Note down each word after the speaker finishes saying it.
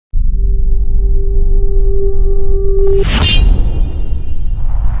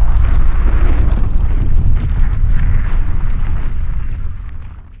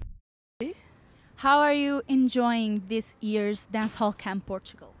How are you enjoying this year's Dancehall Camp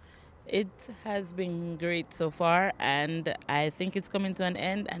Portugal? It has been great so far, and I think it's coming to an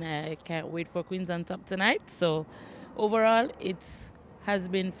end, and I can't wait for Queens on Top tonight. So, overall, it has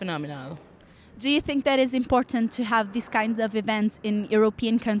been phenomenal. Do you think that is important to have these kinds of events in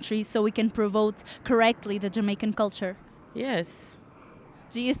European countries so we can promote correctly the Jamaican culture? Yes,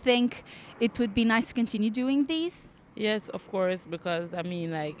 Do you think it would be nice to continue doing these? yes, of course, because I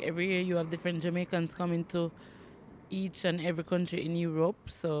mean, like every year you have different Jamaicans coming to each and every country in Europe,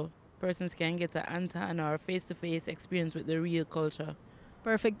 so persons can get a hand-to-hand or face-to-face experience with the real culture.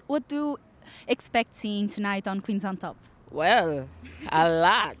 Perfect. What do you expect seeing tonight on Queens on Top? Well, a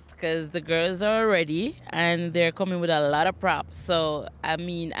lot, because the girls are ready and they're coming with a lot of props. So I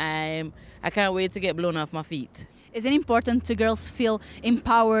mean, I can't wait to get blown off my feet. Is it important to girls feel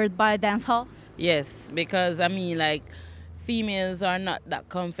empowered by dancehall? Yes, because I mean, like females are not that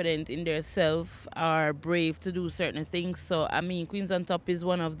confident in their self or brave to do certain things. So I mean, Queens on Top is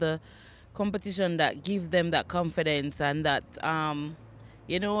one of the competition that give them that confidence and that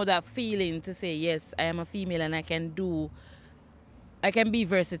that feeling to say yes, I am a female and I can be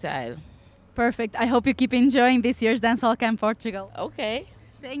versatile. Perfect. I hope you keep enjoying this year's Dancehall Camp Portugal. Okay.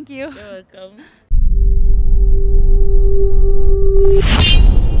 Thank you. You're welcome.